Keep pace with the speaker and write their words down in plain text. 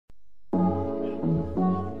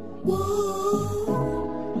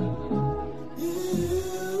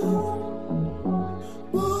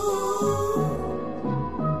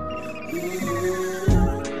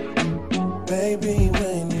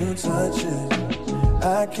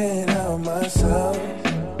I can't help myself.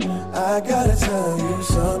 I gotta tell you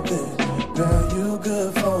something. Girl, you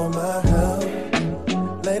good for my health.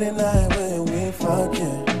 Late at night when we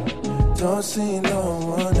fucking, don't see no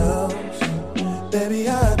one else. Baby,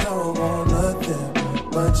 I don't want nothing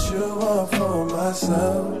but you all for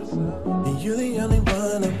myself. And you're the only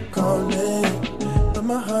one I'm calling, but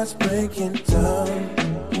my heart's breaking down.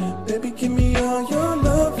 Baby, give me all your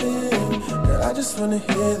loving. Girl, I just wanna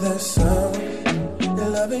hear that sound.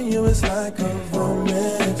 And loving you is like a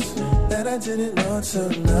romance that I didn't know till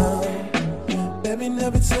now. Baby,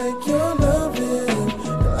 never take your loving.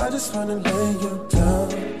 Girl, I just wanna lay you down.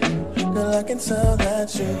 Girl, I can tell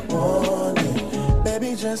that you want it.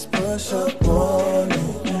 Baby, just push up on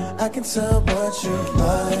it. I can tell what you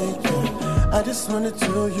like. I just wanna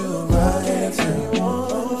do you right. Can I tell you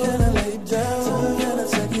on? Can I lay down? Can I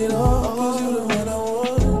take it all? 'Cause you the one I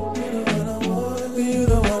want. You the one I want. You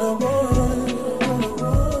the one I want. You the one I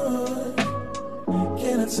want.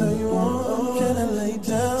 Can I tell you on? Can I lay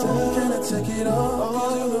down? Can I take it all?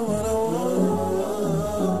 'Cause you the one I want.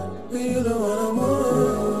 You the one I want.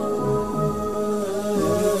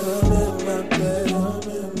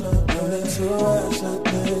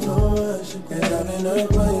 And I've been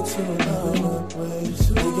up way too long,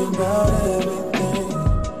 thinking about everything.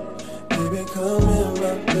 Baby, come in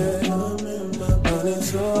my bed, running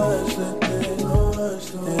to watch that thing.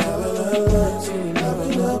 And I've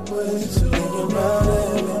been up way too, thinking about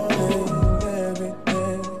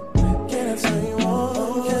everything. Can I turn you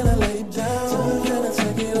on? Can I lay down? Can I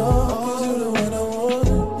take it all? 'Cause you the one I want.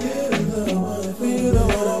 You the one for me. You the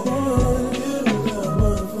one I want. You the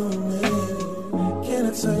one for me. Can I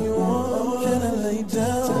turn you on?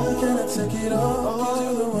 Down. Can I take it all? 'Cause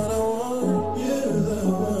you're the one I want. You're the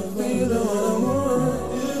one for me. You're the one I want.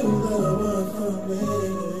 You're the one for me.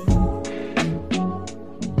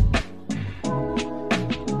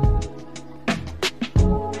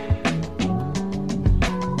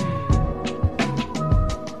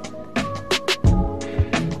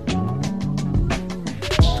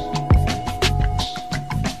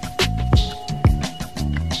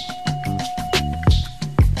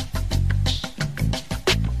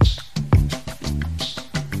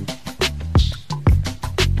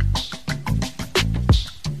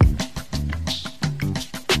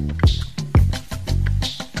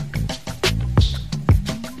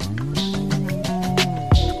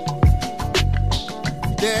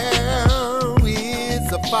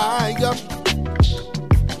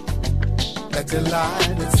 That you light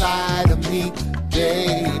inside of me,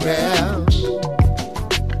 baby.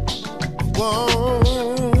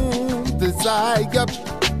 One desire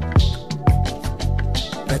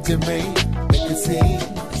that you make it seem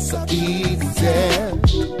so easy.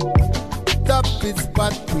 Love is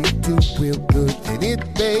what we do, we're good in it,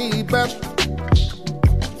 baby.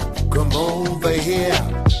 Come over here,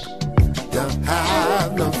 don't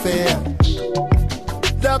have no fear.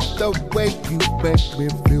 Love the way you make me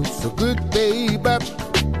feel so good, baby.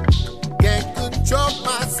 Can't control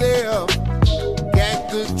myself. Can't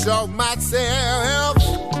control myself.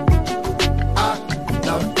 I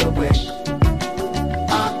love the way.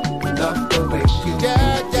 I love the way you.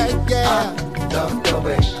 Yeah, yeah, yeah. I love the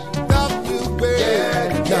way. Love the way.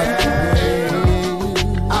 Yeah, yeah.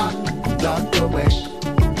 I love the way.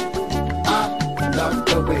 I love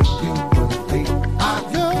the way you move me. I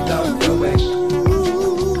love the way.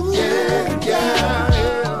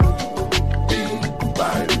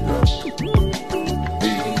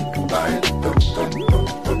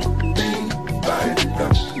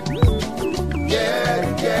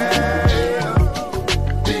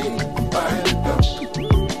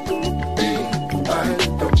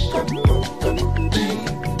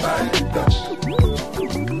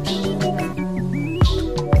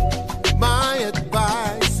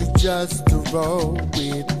 Just to roll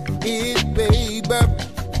with it, baby.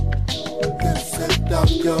 Let's set up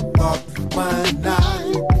your pop my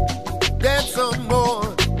night. There's some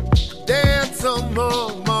more,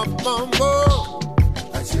 more.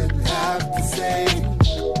 I shouldn't have to say,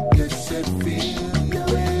 you should feel your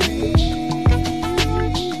way.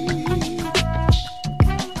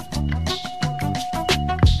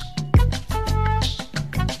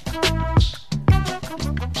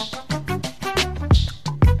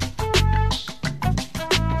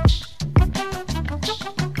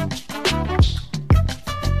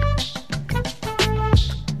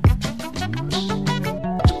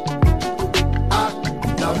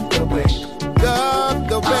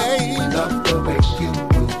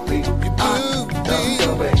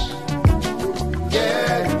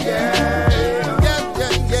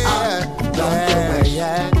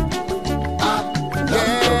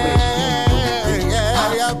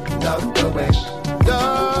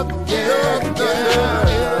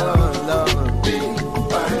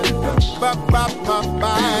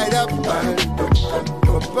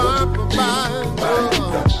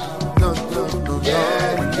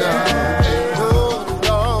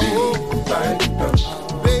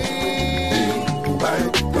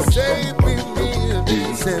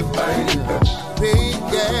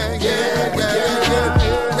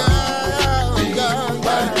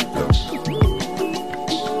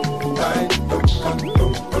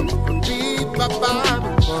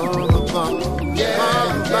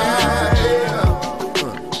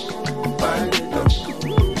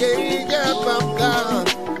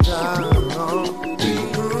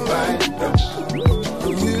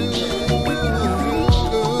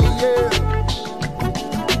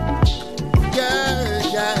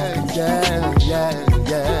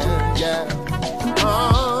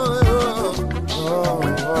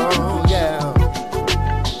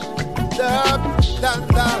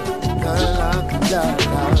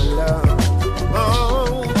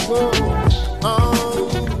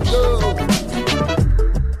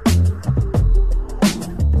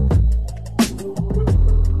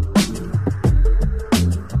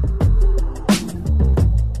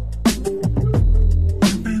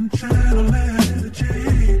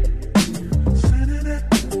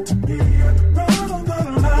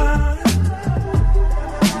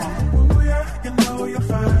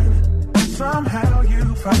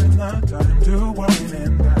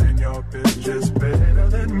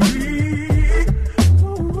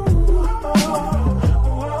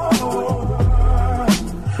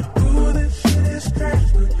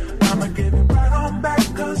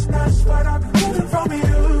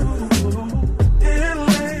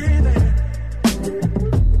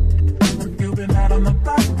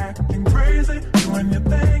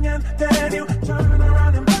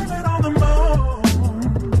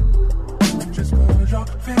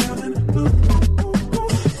 Feeling blue.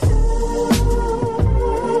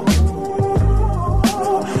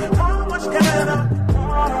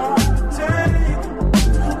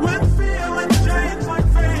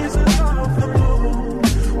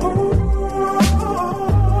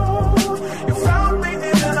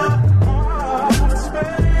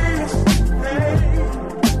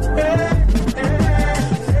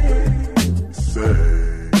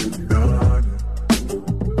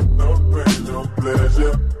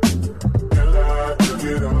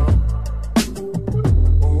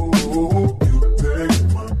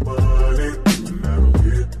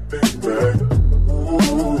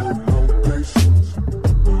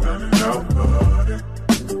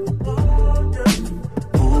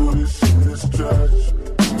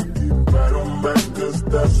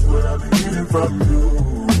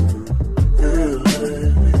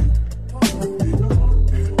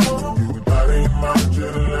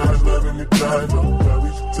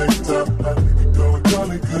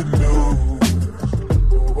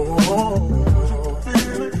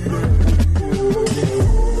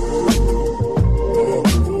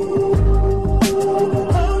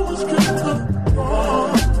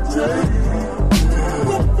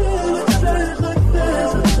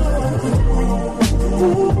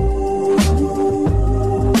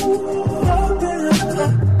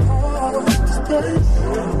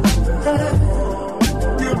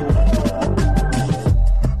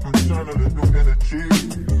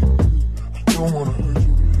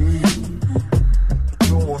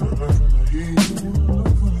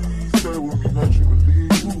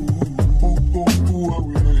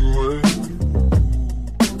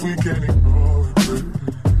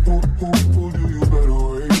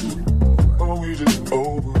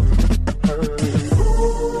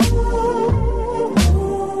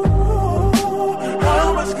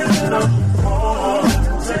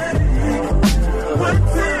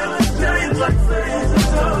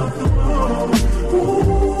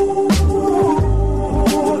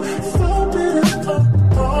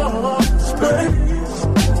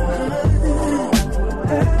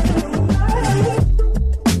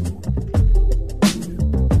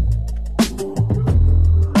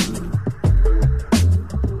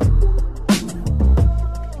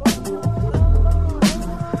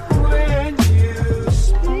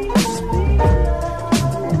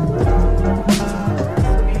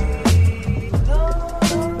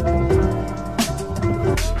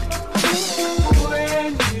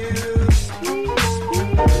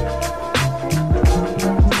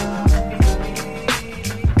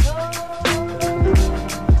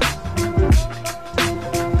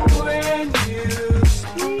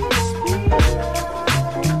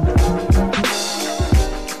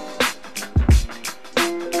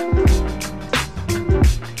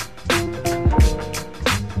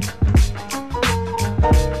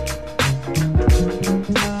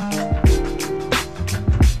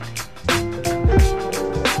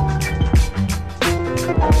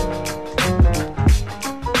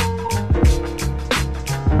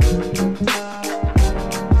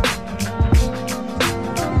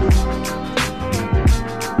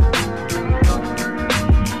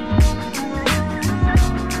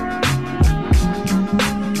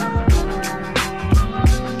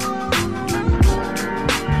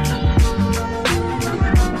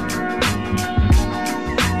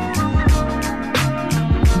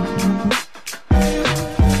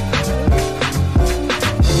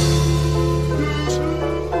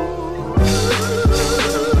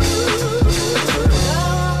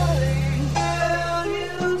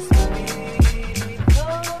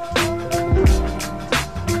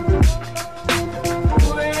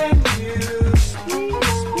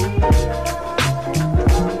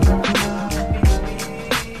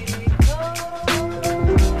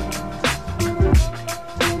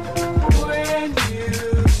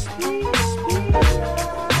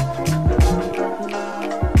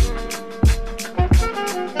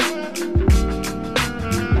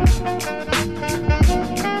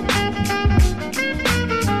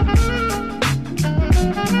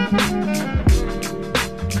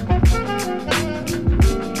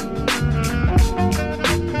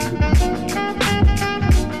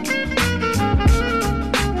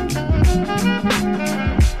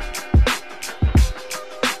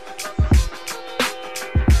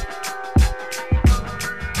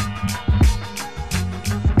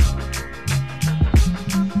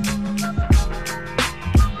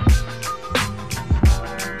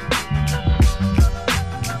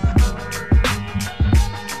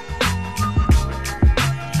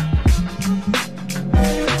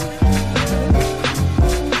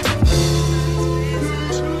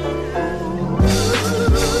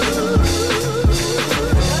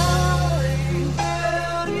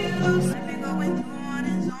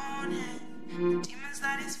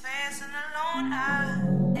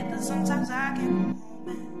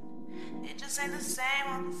 name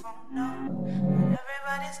on the phone, no. But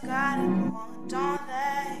everybody's got it going, don't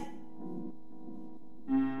they?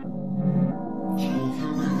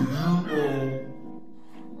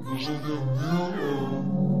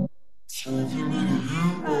 So if you need a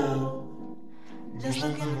hero, just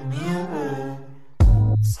look in the mirror.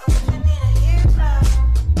 So if you need a hero,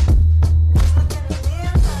 just look in the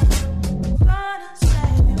mirror. Gonna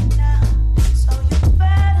save him now, so you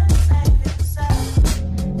better save yourself.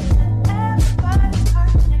 And everybody's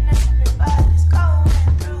hurting and everybody's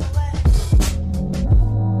going through it.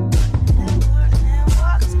 And words and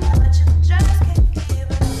walks, but you just can't give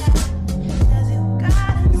it up. 'Cause you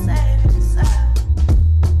gotta save yourself.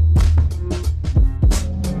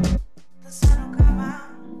 The sun will come out.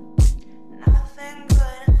 Nothing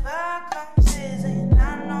good ever comes easy. And I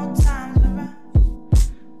know times are rough,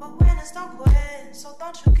 but winners don't quit, so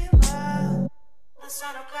don't you give up. The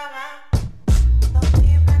sun will come out. Though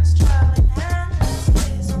we've been struggling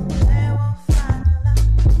endlessly, someday we'll find a love.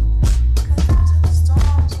 'Cause after the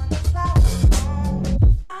storms, when the flowers bloom,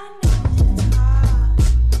 I know it's hard.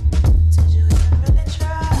 Did you even really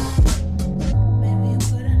try? Maybe you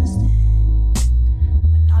could understand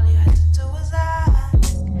when all you had to do was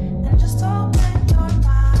ask. And just open your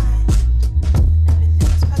mind when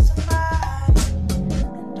everything's passing by.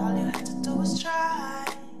 And all you had to do was try.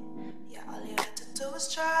 Yeah, all you had to do was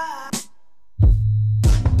try.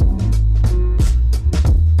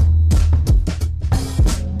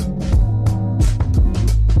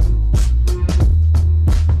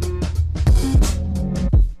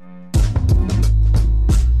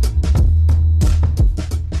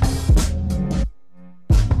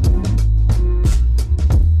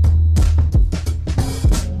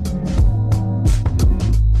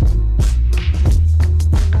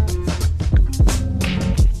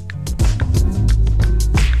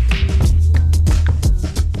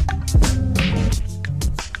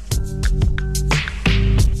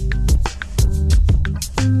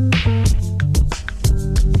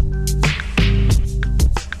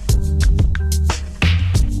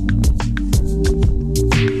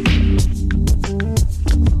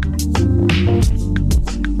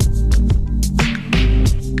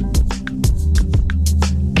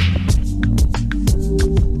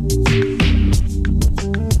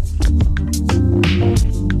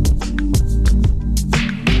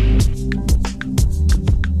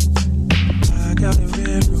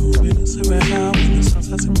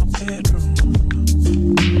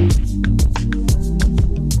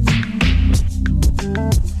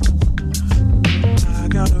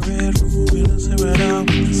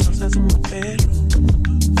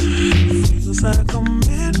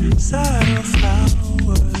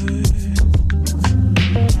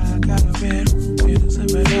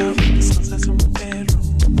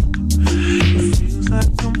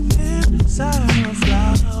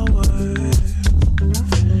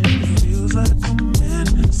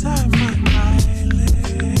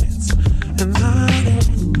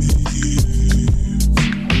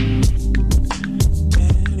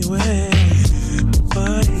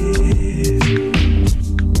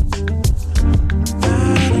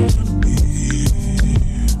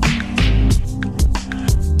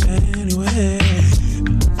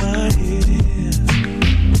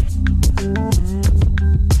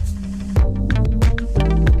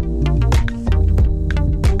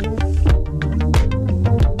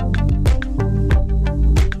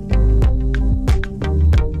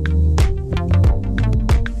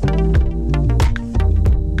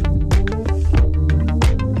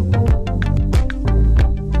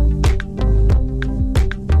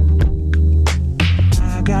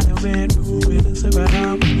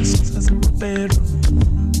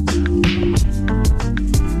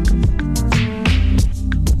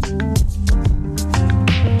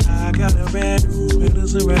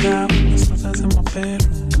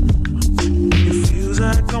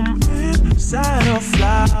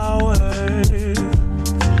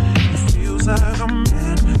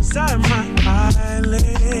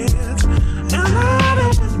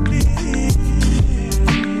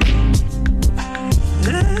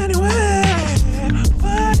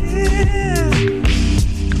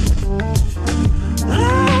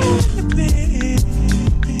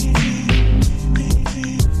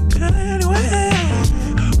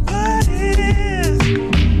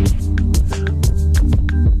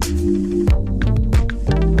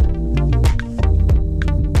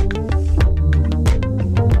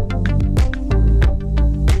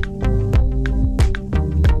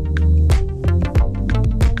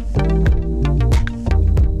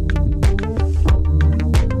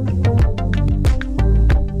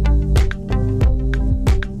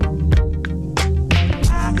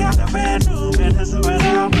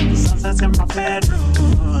 sunsets in my bedroom.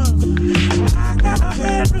 I got a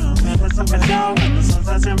bedroom and the sun goes down when the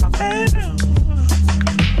sunsets in my bedroom.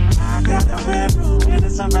 I got a bedroom and the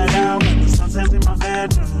sun goes down when the sunsets in my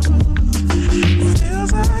bedroom. It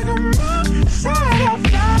feels like I'm outside of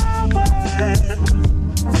flower. It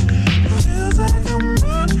feels like I'm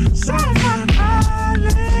outside my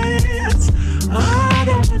eyelids. I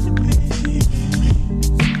don't want to be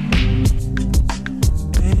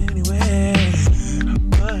anywhere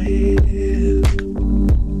but here.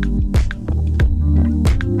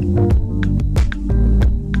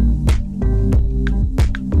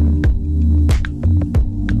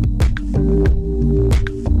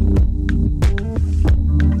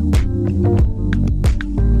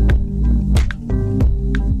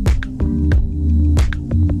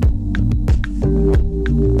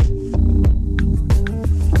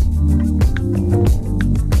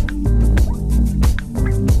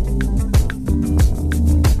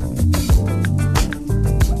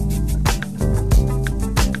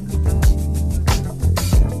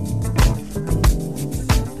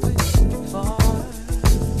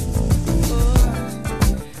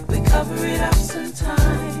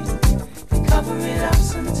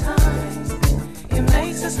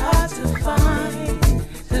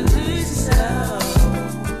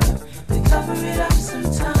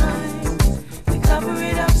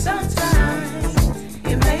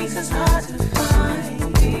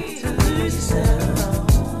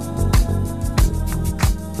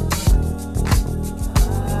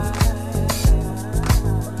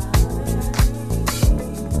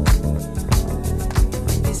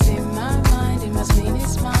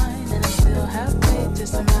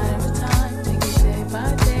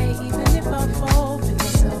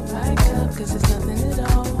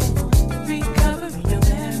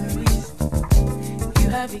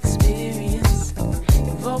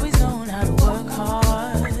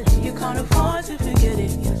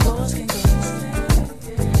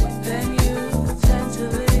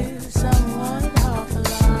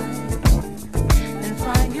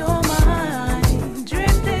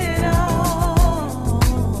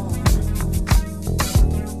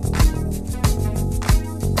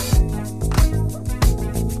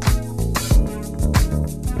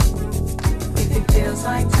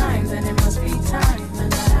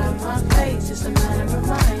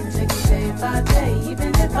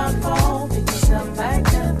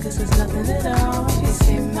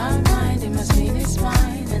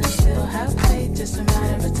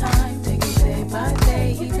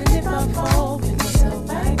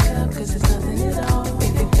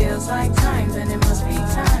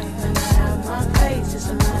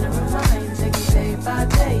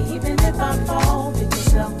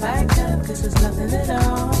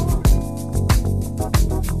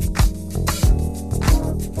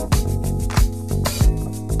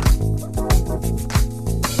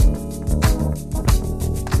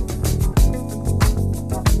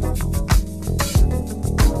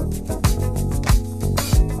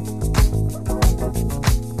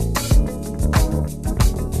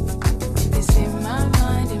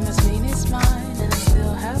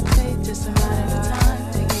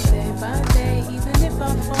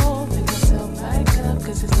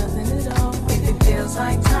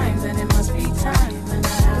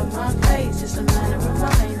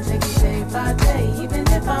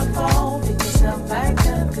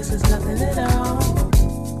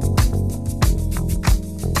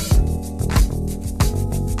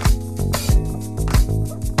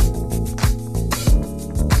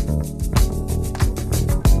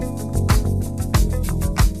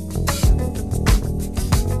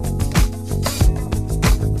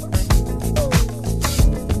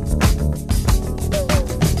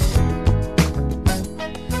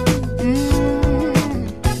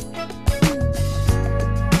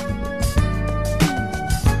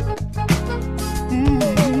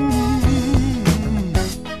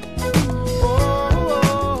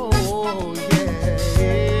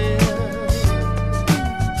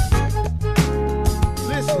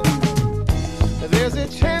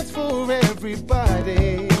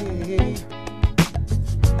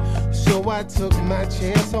 I took my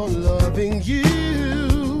chance on loving you.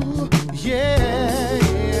 Yeah,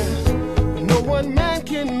 no one man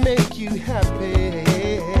can make you happy.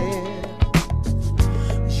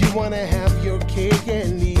 You wanna have your cake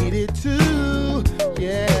and eat it too.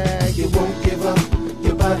 Yeah, you won't give up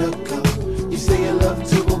your buttercup. You say you love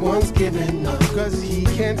to, but one's giving up, 'cause he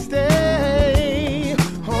can't stay.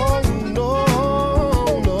 Oh no,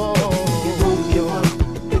 no. You won't give up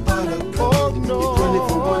your buttercup. Oh no. You're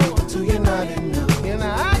 24, 1, 2, you're not enough. And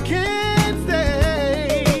I can't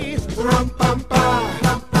stay. Rum pam pa,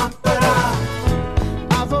 rum pam pa.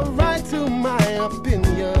 I've a right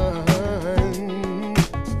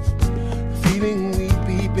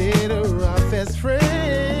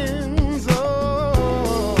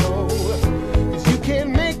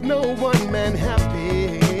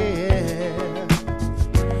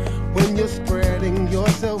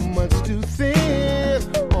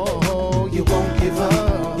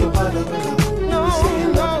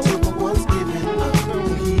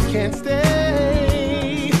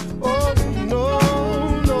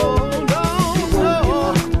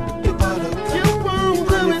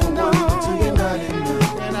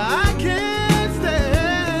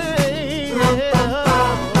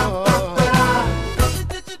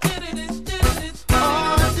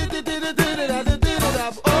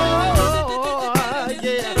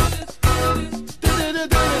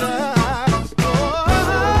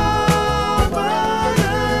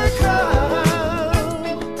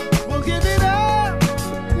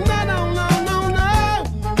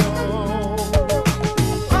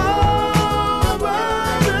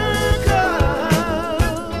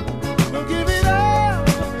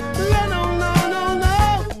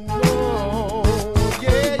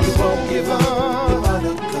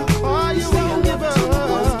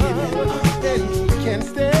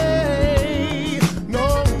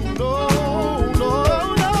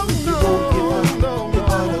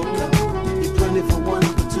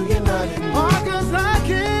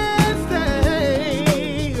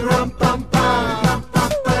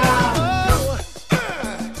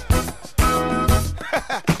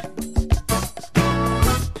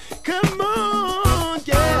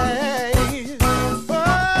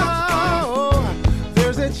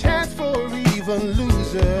never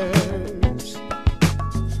losers.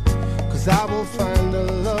 'Cause I will find a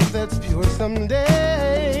love that's pure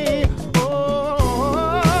someday.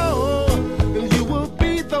 Oh, and you will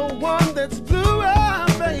be the one that's bluer,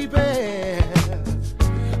 baby.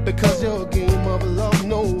 Because you'll get